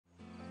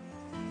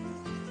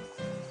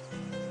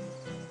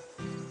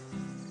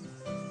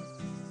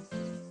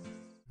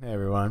Hey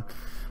everyone,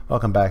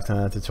 welcome back to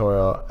another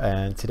tutorial,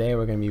 and today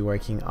we're going to be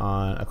working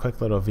on a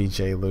quick little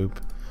VJ loop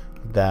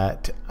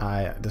that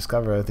I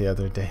discovered the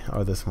other day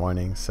or this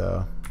morning.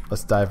 So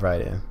let's dive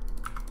right in.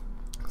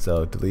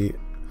 So delete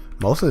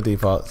most of the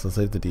defaults. Let's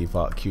leave the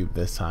default cube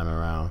this time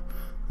around.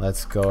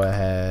 Let's go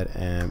ahead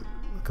and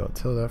go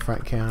to the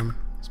front cam.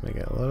 Let's make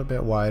it a little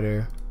bit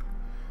wider,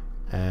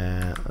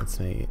 and let's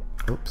make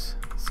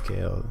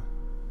scale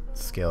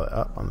it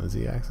up on the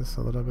z-axis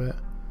a little bit.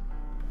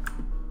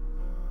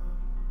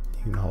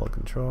 You can hold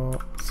control,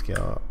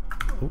 scale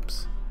up.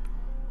 Oops.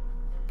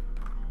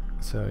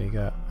 So you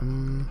got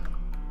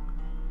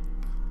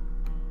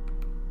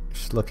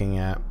just looking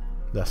at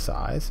the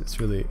size, it's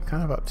really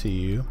kind of up to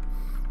you.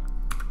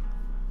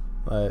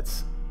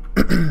 Let's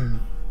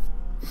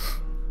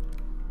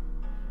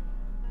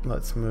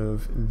let's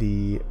move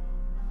the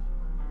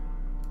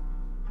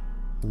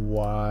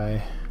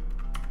Y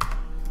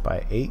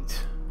by 8 in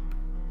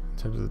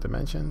terms of the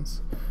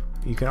dimensions.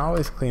 You can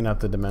always clean up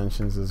the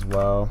dimensions as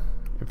well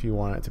if you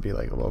want it to be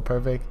like a little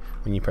perfect.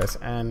 When you press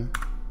N,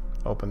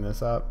 open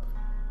this up.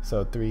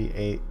 So 3,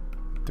 8,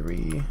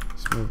 3.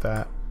 Just move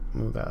that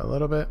a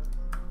little bit.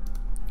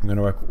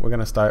 We're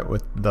gonna start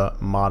with the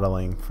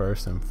modeling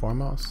first and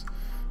foremost.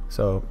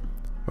 So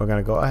we're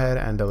gonna go ahead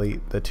and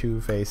delete the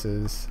two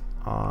faces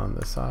on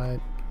the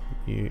side.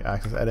 You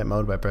access edit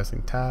mode by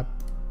pressing tab.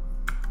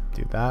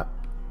 Do that.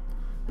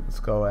 Let's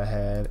go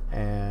ahead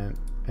and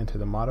enter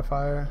the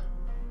modifier.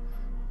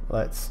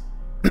 Let's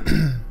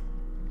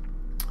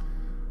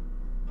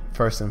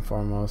first and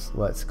foremost,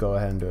 let's go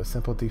ahead and do a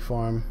simple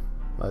deform.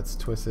 Let's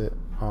twist it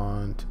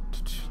on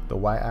the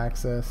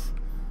y-axis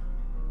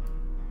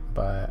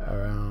by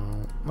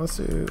around, let's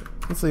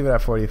leave it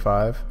at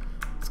 45.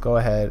 Let's go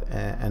ahead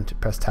and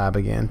press tab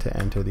again to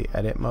enter the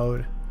edit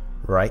mode.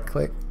 Right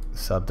click,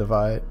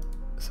 subdivide.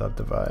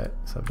 There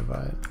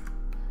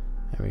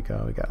we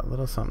go, we got a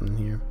little something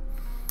here.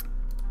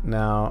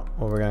 Now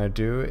what we're gonna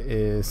do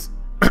is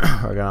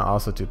we're gonna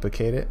also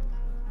duplicate it,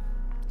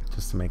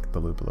 just to make the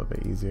loop a little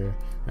bit easier.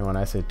 And when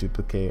I say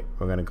duplicate,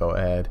 we're going to go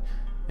ahead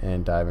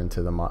and dive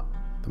into the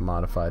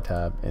modify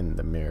tab in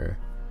the mirror.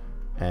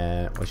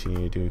 And what you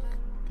need to do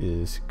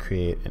is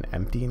create an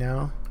empty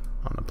now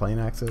on the plane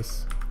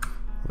axis.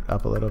 Move it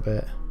up a little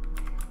bit.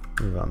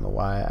 Move it on the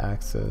y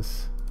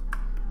axis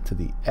to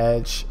the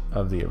edge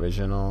of the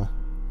original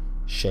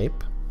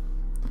shape.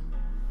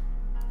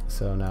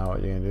 So now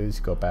what you're going to do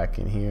is go back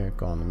in here,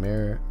 go on the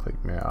mirror,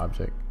 click mirror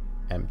object,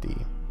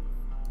 empty.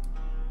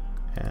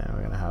 And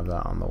we're gonna have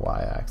that on the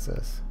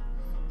y-axis.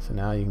 So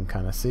now you can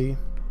kind of see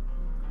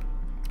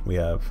we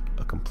have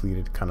a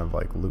completed kind of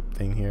like loop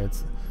thing here.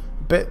 It's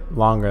a bit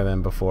longer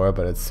than before,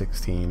 but it's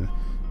 16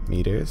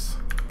 meters.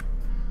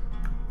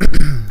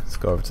 Let's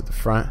go over to the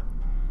front.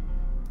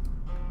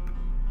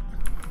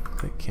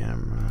 Click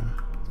camera.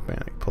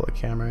 Pull a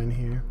camera in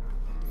here.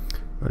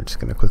 We're just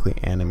gonna quickly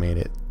animate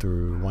it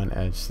through one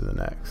edge to the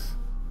next.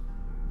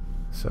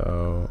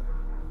 So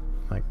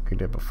like we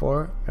did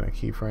before, gonna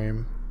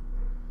keyframe.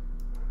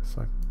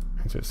 So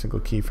enter a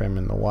single keyframe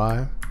in the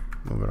Y,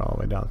 move it all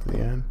the way down to the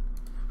end.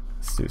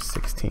 Let's do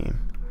 16.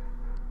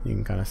 You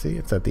can kind of see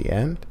it's at the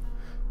end.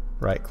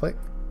 Right click,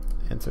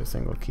 enter a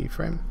single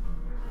keyframe.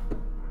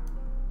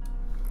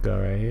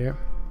 Go right here.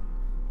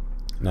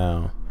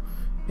 Now,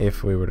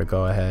 if we were to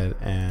go ahead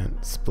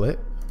and split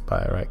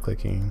by right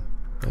clicking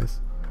this,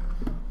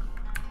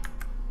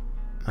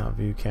 now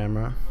view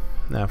camera.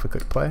 Now if we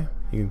click play,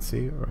 you can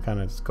see we're kind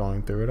of just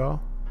going through it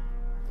all.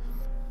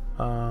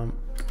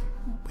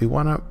 We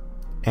want to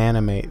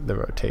animate the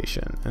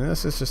rotation, and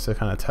this is just to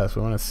kind of test.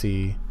 We want to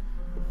see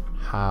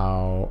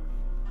how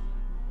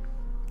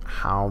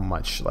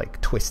much like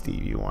twisty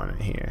you want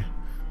it here.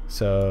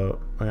 So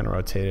we're going to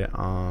rotate it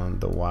on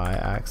the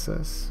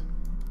y-axis.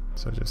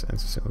 So just enter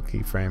single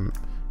keyframe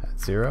at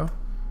 0.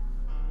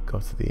 Go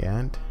to the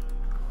end.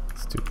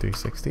 Let's do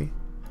 360.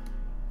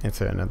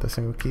 Enter another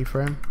single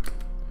keyframe,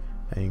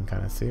 and you can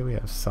kind of see we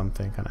have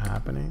something kind of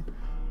happening.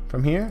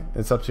 From here,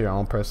 it's up to your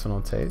own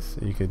personal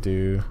taste. You could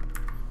do,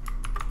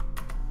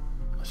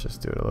 let's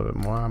just do it a little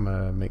bit more. I'm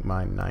gonna make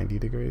mine 90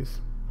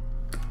 degrees.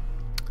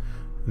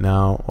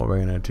 Now what we're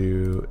gonna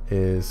do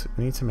is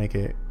we need to make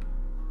it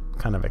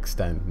kind of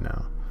extend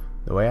now.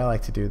 The way I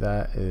like to do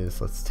that is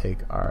let's take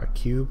our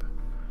cube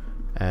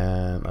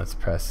and let's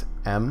press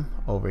M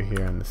over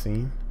here in the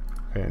scene,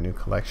 create a new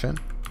collection.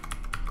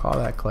 Call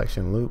that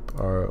collection loop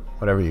or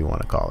whatever you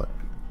want to call it.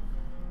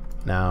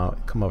 Now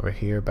come over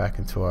here back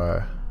into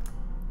our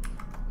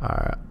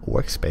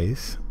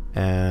workspace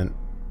and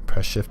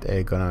press Shift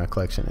A, go down to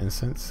collection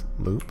instance,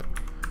 loop,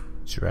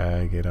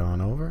 drag it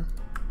on over.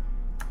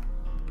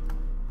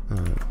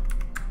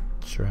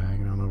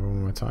 Drag it on over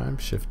one more time,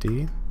 Shift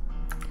D.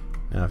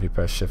 Now if you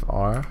press Shift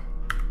R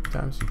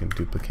times, you can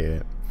duplicate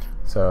it.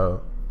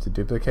 So to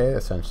duplicate,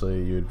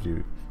 essentially you would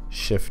do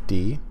Shift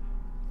D,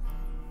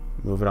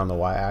 move it on the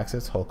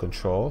y-axis, hold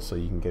control so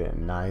you can get it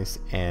nice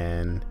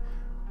and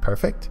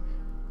perfect.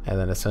 And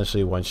then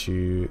essentially once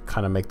you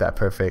kind of make that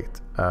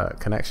perfect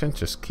connection,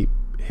 just keep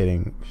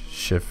hitting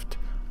Shift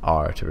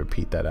R to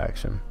repeat that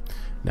action.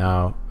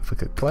 Now we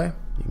click play,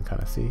 you can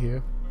kind of see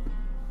here.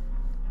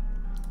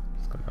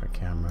 Let's go to our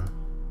camera.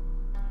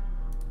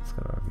 Let's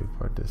go to our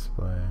viewport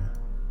display.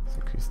 Let's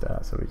increase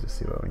that so we just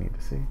see what we need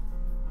to see.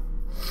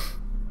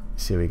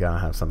 See, we gotta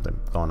have something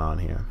going on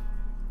here.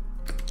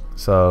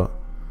 So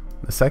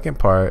the second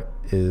part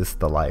is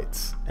the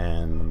lights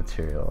and the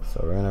material.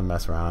 So we're gonna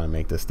mess around and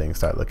make this thing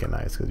start looking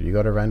nice, because if you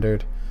go to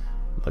rendered,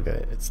 look at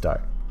it, it's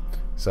dark.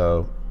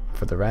 So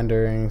for the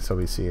rendering, so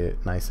we see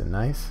it nice and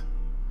nice,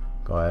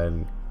 go ahead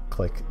and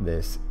click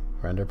this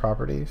render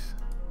properties,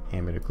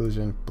 ambient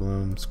occlusion,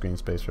 bloom, screen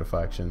space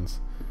reflections,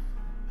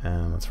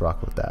 and let's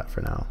rock with that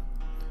for now.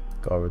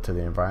 Go over to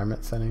the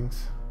environment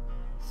settings,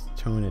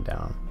 let's tune it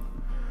down.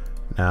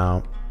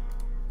 Now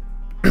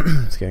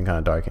it's getting kind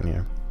of dark in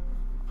here,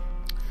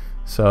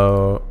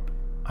 so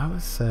I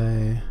would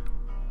say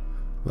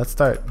let's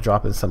start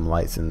dropping some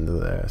lights into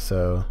there.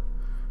 So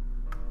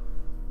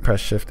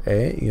press Shift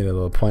A, you get a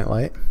little point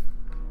light.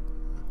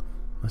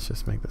 Let's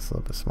just make this a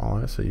little bit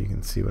smaller so you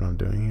can see what I'm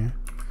doing here.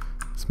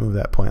 Let's move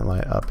that point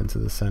light up into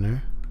the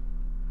center,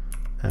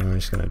 and we're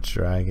just gonna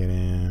drag it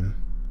in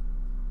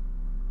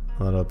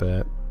a little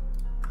bit,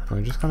 and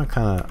we're just gonna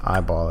kind of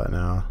eyeball it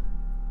now.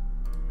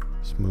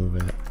 Just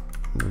move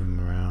them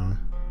around.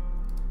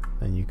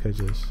 Then you could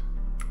just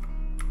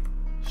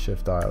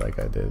Shift R like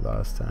I did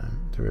last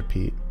time to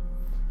repeat.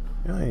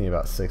 You only need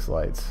about 6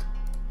 lights.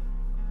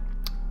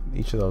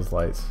 Each of those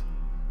lights,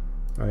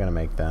 we're gonna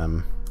make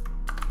them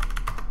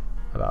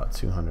about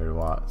 200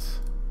 watts.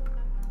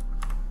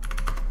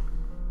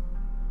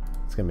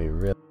 It's gonna be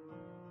really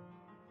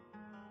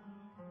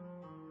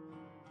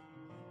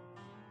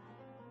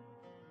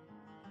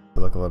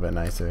look a little bit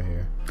nicer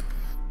here.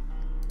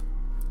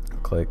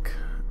 Click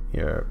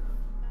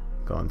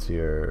go into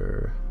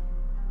your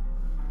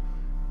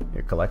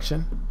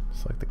collection,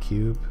 select the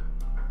cube.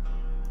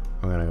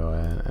 We're gonna go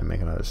ahead and make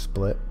another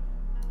split,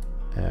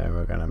 and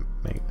we're gonna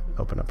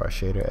open up our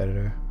shader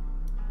editor.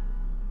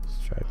 Let's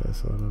drag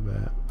this a little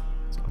bit.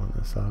 Let's open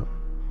this up.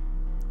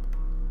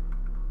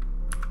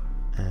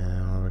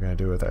 And what we're gonna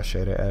do with our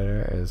shader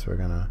editor is we're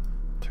gonna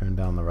turn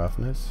down the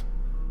roughness.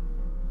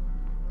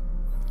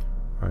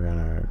 We're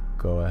gonna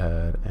go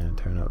ahead and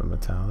turn up the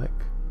metallic.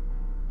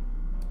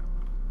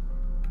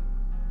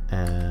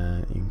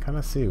 And you can kind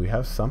of see we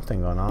have something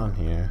going on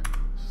here.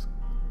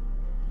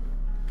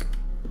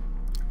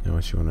 And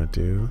what you want to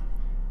do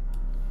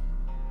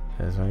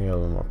is we're going to get a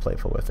little more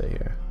playful with it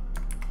here.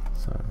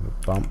 So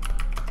bump,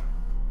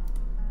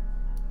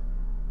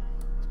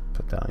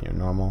 put down your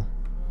normal,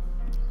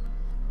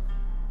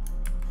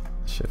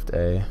 Shift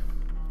A,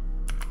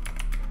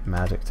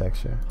 magic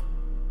texture,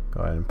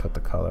 go ahead and put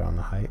the color on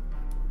the height.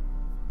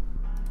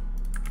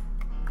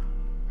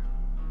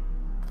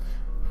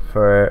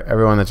 For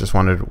everyone that just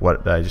wondered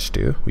what did I just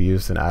do, we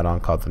used an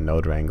add-on called the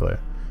Node Wrangler.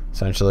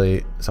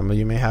 Essentially, some of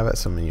you may have it,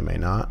 some of you may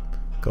not.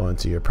 Go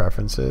into your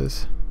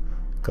preferences,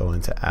 go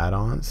into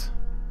add-ons,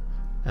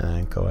 and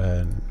then go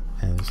ahead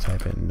and just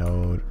type in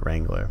Node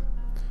Wrangler.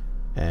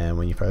 And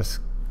when you press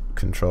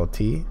Control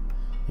T,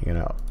 you're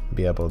gonna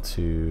be able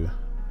to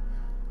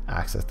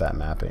access that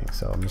mapping.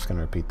 So I'm just gonna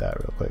repeat that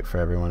real quick for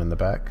everyone in the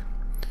back.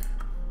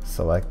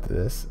 Select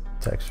this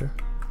texture,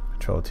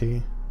 Control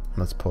T,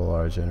 let's pull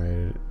our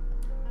generated.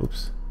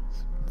 Oops,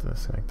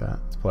 let's connect that.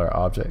 Let's pull our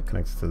object,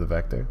 connect it to the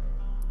vector.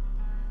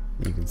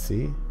 You can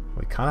see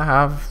we kind of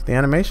have the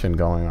animation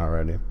going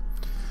already.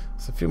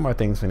 There's a few more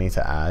things we need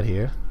to add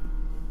here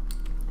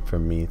for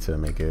me to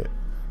make it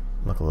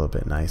look a little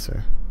bit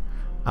nicer.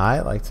 I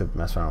like to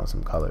mess around with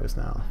some colors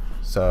now.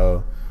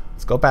 So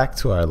let's go back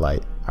to our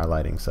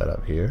lighting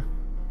setup here.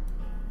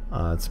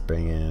 Let's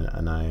bring in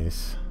a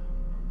nice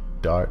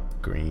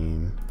dark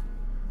green.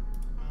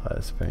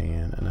 Let's bring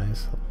in a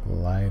nice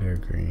lighter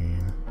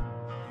green.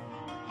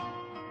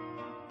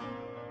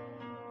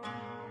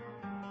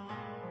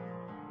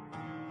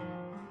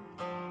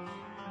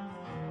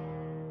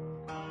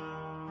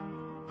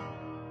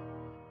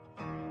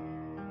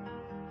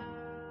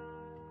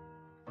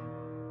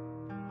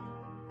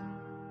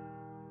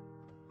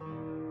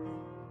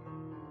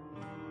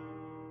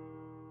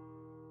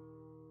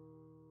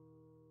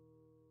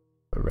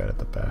 Red at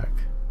the back.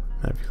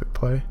 And if you click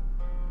play,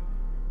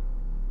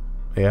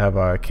 we have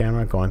our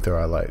camera going through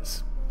our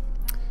lights.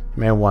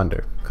 You may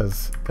wonder,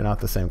 because they're not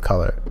the same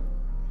color,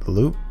 the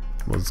loop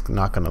was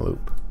not going to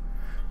loop.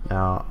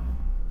 Now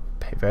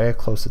pay very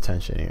close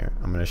attention here.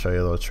 I'm going to show you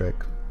a little trick.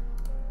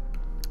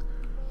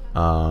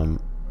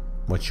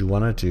 What you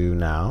want to do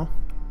now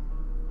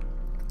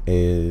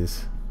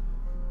is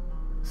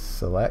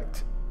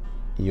select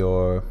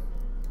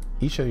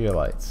each of your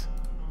lights.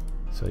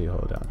 So you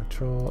hold down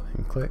Control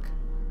and click,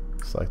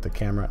 select the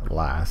camera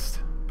last.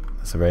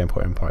 That's a very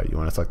important part. You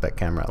want to select that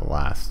camera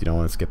last. You don't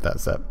want to skip that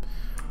step.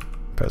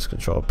 Press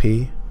Control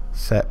P,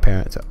 set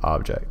parent to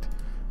object.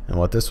 And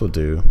what this will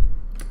do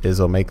is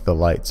it'll make the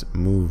lights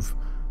move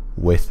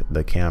with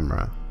the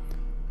camera.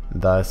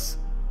 Thus,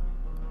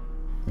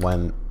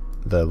 when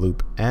the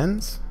loop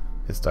ends,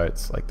 it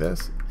starts like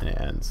this and it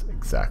ends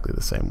exactly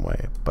the same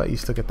way. But you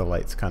still get the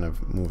lights kind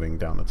of moving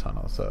down the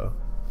tunnel, so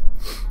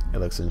it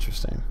looks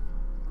interesting.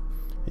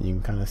 And you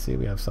can kind of see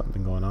we have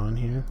something going on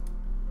here.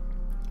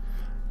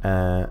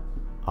 And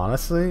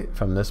honestly,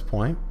 from this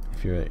point,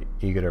 if you're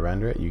eager to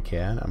render it, you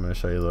can. I'm going to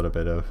show you a little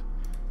bit of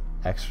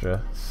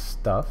extra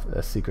stuff,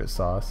 a secret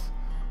sauce.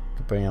 You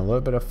can bring in a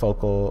little bit of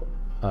focal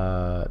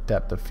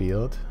depth of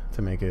field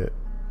to make it,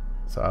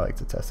 so I like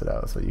to test it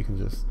out. So you can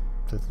just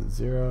set it to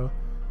 0,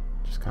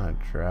 just kind of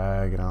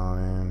drag it on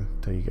in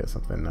until you get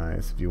something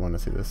nice. If you want to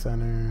see the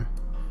center,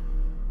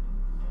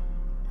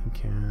 you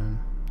can.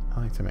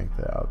 I like to make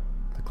the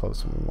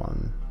close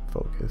one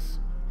focus.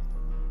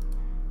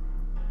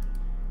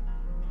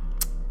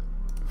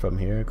 From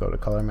here, go to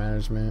color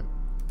management.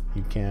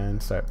 You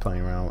can start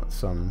playing around with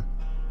some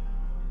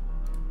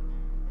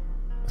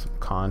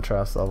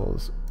contrast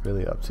levels,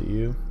 really up to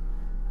you.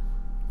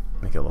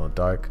 Make it a little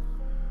dark.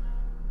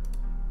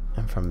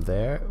 And from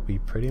there, we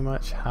pretty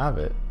much have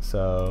it.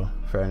 So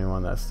for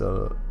anyone that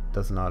still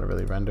doesn't know how to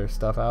really render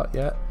stuff out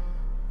yet,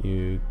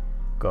 you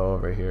go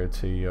over here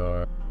to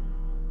your,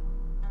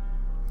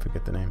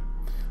 forget the name.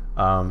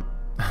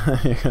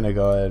 You're gonna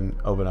go ahead and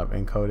open up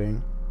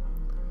encoding.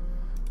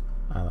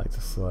 I like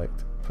to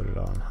select, put it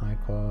on high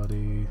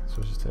quality,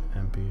 switch it to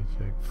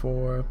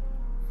MPEG-4,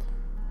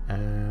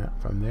 and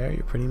from there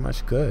you're pretty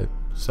much good.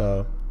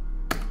 So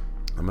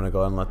I'm gonna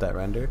go ahead and let that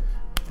render.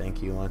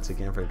 Thank you once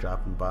again for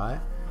dropping by.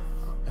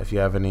 If you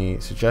have any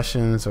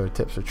suggestions or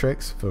tips or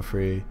tricks, feel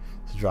free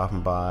to drop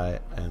them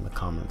by in the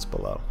comments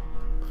below.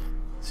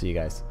 See you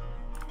guys.